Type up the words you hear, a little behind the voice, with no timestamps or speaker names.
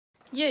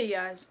Yeah, you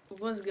guys,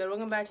 what's good?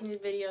 Welcome back to a new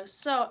video.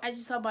 So, as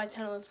you saw by the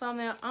title of the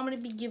thumbnail, I'm going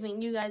to be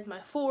giving you guys my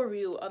full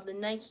review of the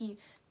Nike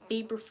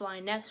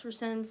Vaporfly Next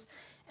Percents.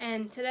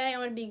 And today I'm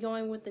going to be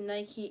going with the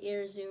Nike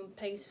Air Zoom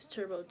Pegasus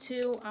Turbo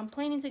 2. I'm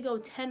planning to go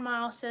 10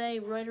 miles today,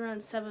 right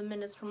around 7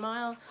 minutes per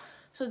mile.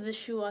 So this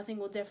shoe I think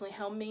will definitely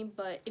help me.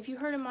 But if you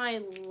heard in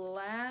my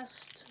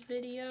last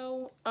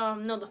video,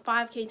 the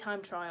 5K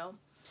time trial,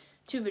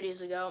 2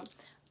 videos ago,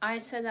 I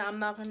said that I'm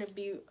not going to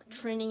be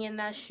training in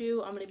that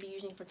shoe. I'm going to be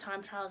using it for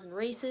time trials and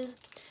races.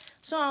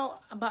 So,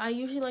 but I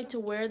usually like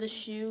to wear the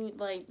shoe,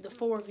 like the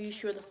full review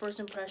shoe or the first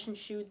impression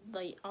shoe,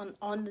 like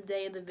on the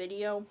day of the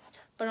video.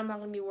 But I'm not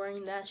going to be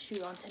wearing that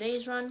shoe on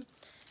today's run.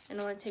 And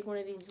I'm going to take one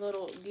of these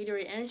little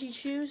Gatorade Energy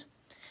shoes.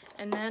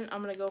 And then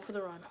I'm going to go for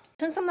the run.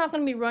 Since I'm not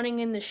going to be running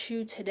in the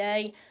shoe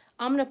today,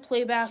 I'm going to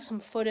play back some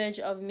footage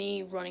of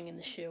me running in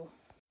the shoe.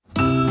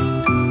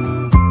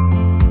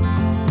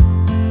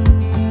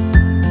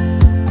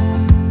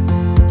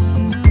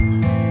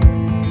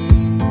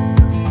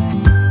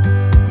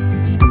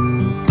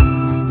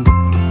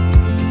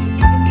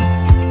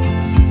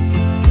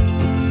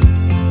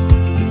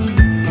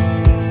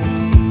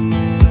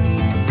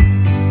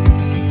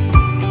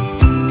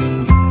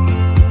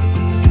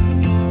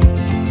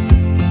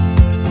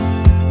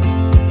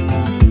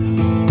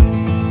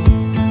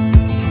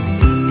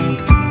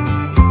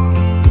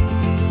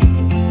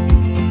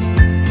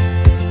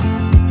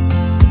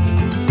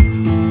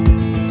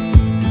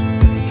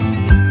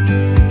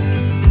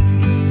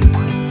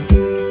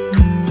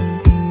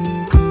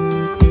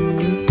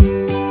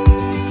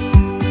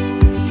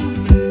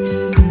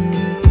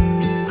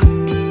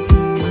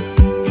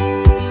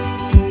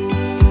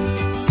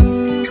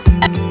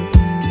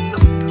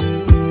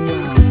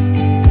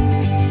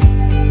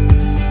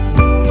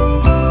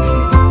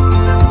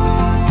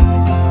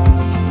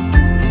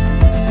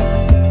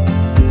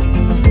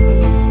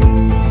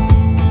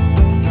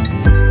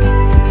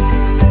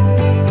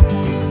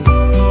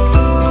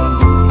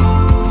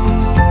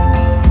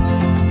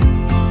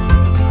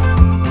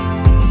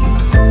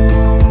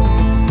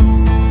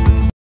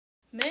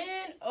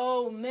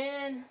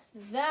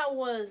 That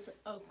was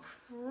a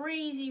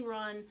crazy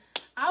run.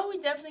 I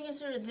would definitely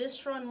consider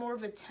this run more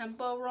of a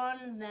tempo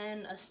run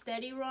than a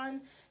steady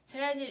run.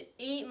 Today I did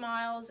 8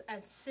 miles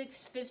at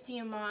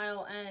 6:50 a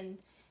mile, and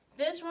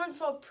this run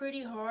felt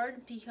pretty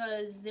hard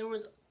because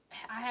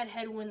I had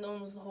headwind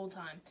almost the whole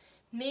time.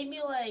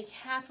 Maybe like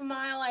half a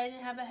mile I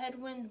didn't have a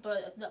headwind,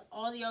 but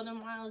all the other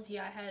miles,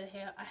 yeah,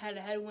 I had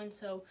a headwind.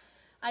 So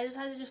I just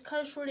had to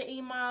cut it short at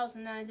 8 miles,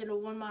 and then I did a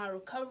 1 mile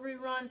recovery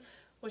run,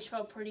 which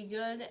felt pretty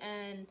good.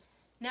 And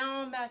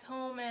now I'm back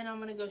home and I'm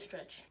gonna go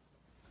stretch.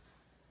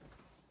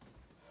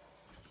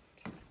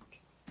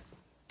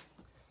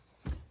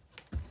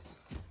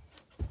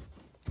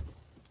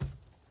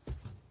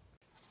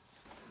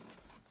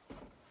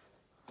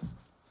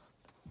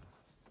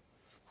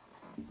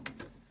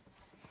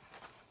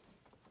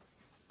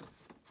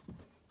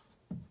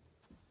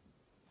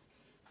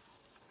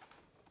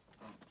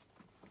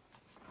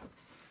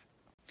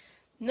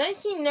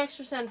 Nike Next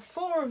Percent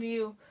full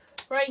review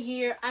right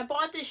here. I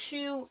bought this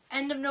shoe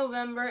end of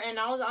November, and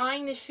I was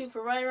eyeing this shoe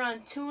for right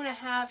around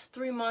 2.5,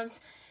 3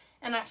 months,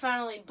 and I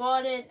finally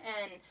bought it,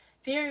 and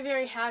very,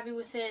 very happy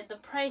with it. The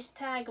price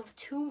tag of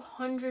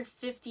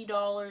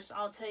 $250,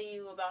 I'll tell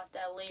you about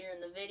that later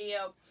in the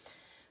video.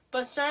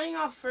 But starting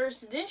off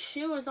first, this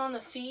shoe is on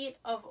the feet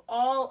of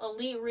all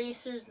elite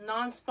racers,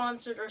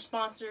 non-sponsored or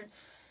sponsored.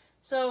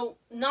 So,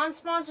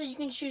 non-sponsored, you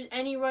can choose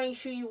any running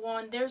shoe you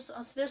want. There's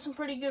some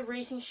pretty good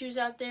racing shoes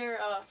out there.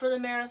 For the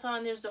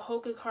marathon, there's the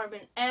Hoka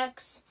Carbon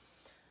X,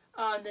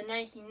 the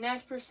Nike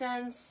Next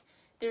Percents.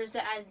 There's the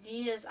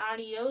Adidas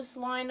Adios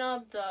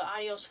lineup, the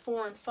Adios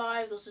 4 and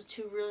 5. Those are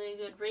 2 really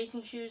good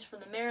racing shoes for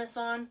the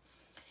marathon.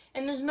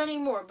 And there's many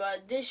more,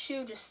 but this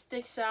shoe just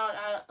sticks out.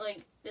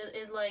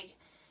 It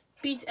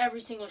beats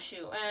every single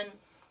shoe. And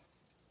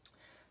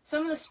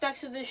some of the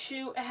specs of this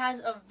shoe, it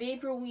has a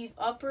vapor weave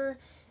upper.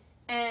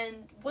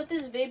 And what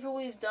this vapor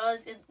weave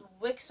does, it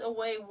wicks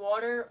away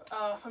water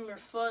from your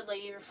foot, like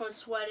if your foot's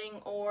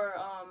sweating,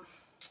 or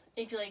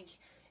if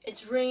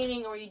it's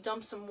raining, or you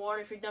dump some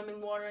water, if you're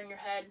dumping water on your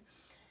head,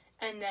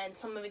 and then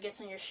some of it gets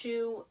on your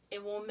shoe,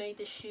 it won't make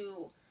the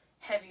shoe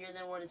heavier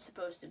than what it's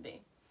supposed to be.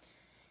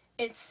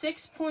 It's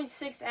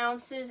 6.6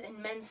 ounces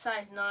in men's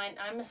size 9.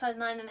 I'm a size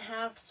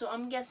 9.5, so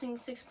I'm guessing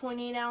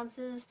 6.8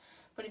 ounces.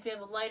 But if you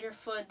have a lighter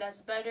foot,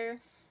 that's better.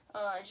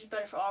 It's just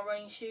better for all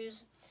running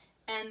shoes.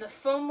 And the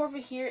foam over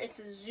here, it's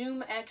a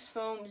Zoom X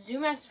foam.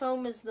 Zoom X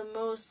foam is the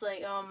most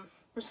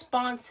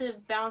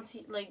responsive,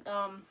 bouncy,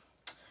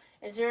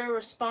 it's very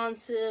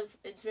responsive.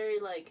 It's very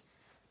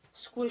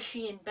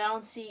squishy and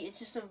bouncy. It's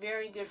just a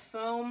very good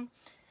foam.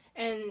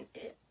 And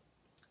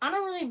I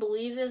don't really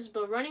believe this,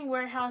 but Running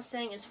Warehouse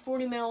saying it's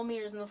 40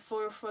 millimeters in the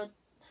forefoot,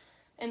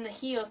 and the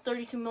heel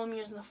 32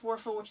 millimeters in the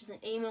forefoot, which is an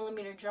 8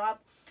 millimeter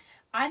drop.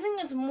 I think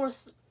it's more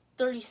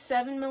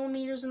 37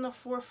 millimeters in the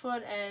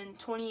forefoot and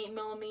 28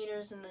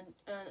 millimeters in the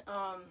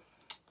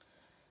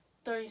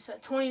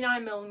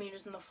 29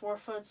 millimeters in the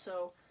forefoot.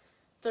 So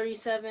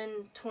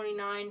 37,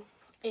 29.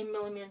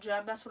 8mm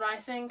jab. That's what I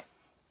think.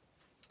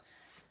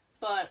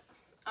 But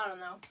I don't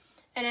know.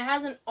 And it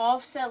has an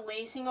offset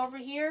lacing over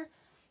here.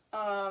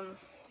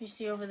 You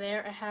see over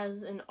there, it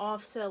has an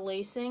offset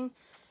lacing.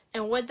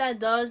 And what that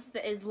does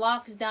is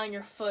locks down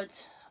your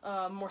foot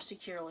more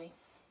securely.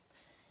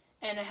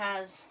 And it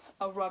has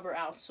a rubber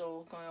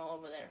outsole going all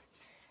over there.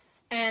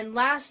 And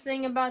last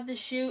thing about this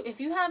shoe,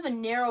 if you have a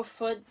narrow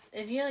foot,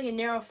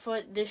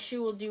 this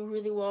shoe will do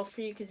really well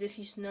for you, because if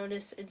you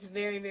notice, it's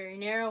very, very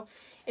narrow.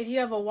 If you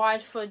have a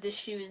wide foot, this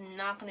shoe is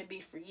not going to be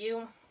for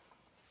you.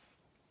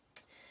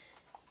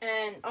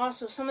 And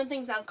also, some of the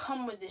things that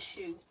come with this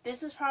shoe.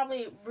 This is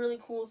probably a really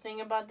cool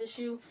thing about this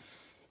shoe.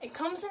 It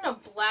comes in a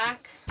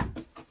black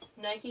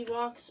Nike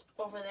box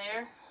over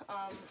there.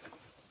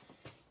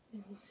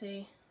 You can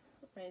see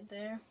right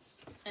there.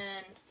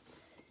 And,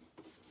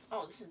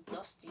 oh, this is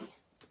dusty.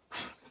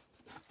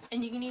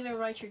 And you can even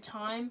write your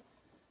time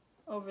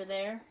over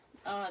there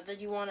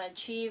that you want to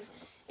achieve.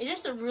 It's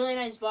just a really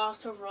nice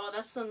box overall.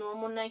 That's the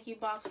normal Nike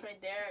box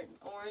right there,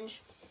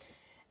 orange.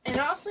 And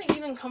it also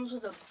even comes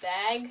with a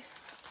bag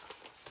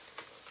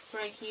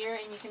right here,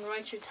 and you can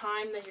write your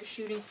time that you're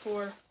shooting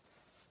for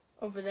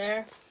over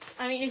there.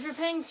 I mean, if you're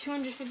paying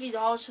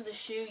 $250 for the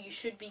shoe, you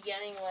should be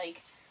getting,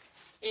 like,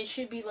 it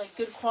should be, like,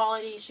 good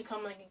quality. It should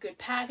come, like, a good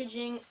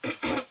packaging.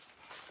 It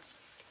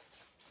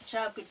should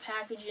have good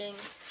packaging.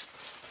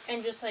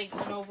 And just, like,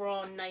 an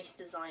overall nice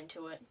design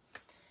to it.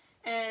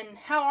 And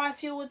how I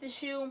feel with the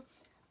shoe,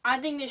 I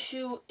think this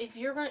shoe, if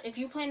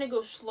you plan to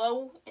go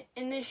slow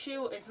in this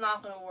shoe, it's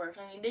not going to work.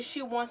 I mean, this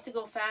shoe wants to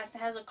go fast.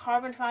 It has a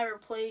carbon fiber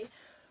plate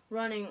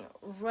running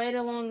right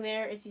along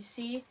there. If you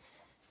see,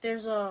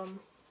 there's a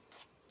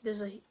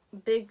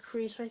big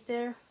crease right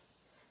there.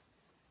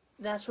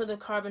 That's where the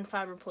carbon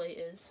fiber plate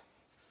is.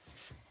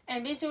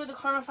 And basically what the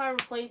carbon fiber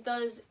plate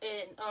does,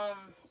 it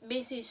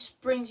basically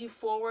springs you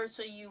forward,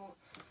 so you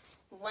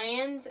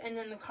land, and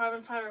then the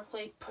carbon fiber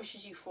plate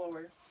pushes you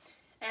forward.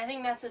 And I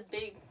think that's a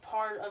big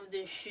part of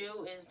this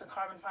shoe, is the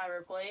carbon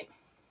fiber plate.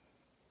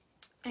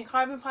 And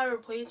carbon fiber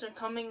plates are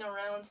coming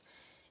around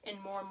in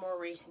more and more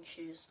racing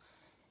shoes.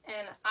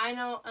 And I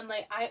know, and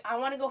like, I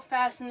want to go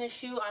fast in this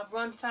shoe. I've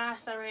run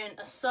fast. I ran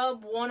a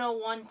sub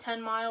 101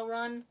 10-mile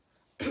run,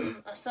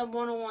 a sub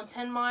 101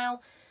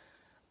 10-mile,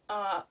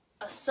 a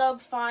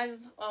sub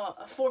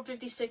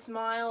 456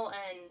 mile,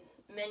 and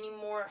many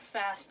more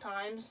fast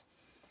times.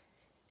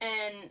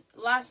 And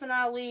last but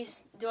not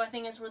least, do I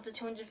think it's worth the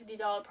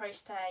 $250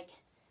 price tag?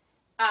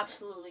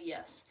 Absolutely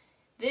yes.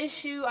 This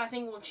shoe, I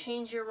think, will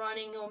change your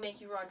running. It will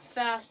make you run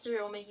faster.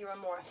 It will make you run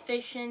more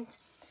efficient.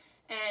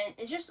 And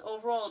it's just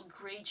overall a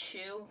great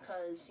shoe,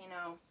 because, you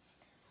know,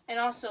 and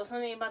also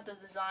something about the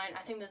design.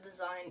 I think the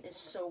design is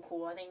so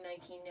cool. I think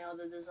Nike nailed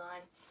the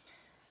design.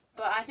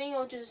 But I think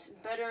it'll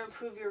just better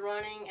improve your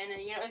running. And,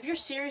 you know, if you're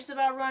serious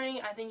about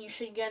running, I think you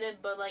should get it.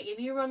 But, like, if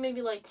you run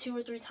maybe, like, 2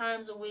 or 3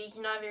 times a week,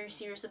 you're not very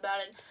serious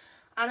about it,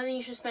 I don't think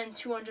you should spend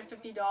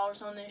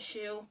 $250 on this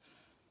shoe.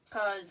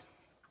 Because,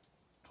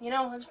 you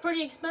know, it's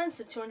pretty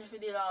expensive,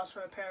 $250 for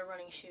a pair of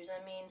running shoes.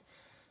 I mean,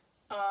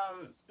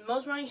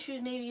 most running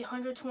shoes maybe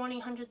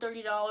 $120,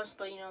 $130.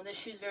 But, you know, this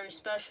shoe's very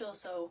special,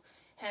 so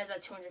it has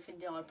that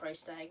 $250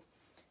 price tag.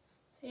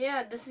 So,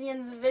 yeah, this is the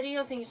end of the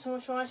video. Thank you so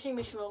much for watching.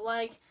 Make sure to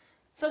like,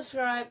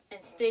 subscribe,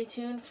 and stay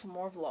tuned for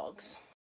more vlogs.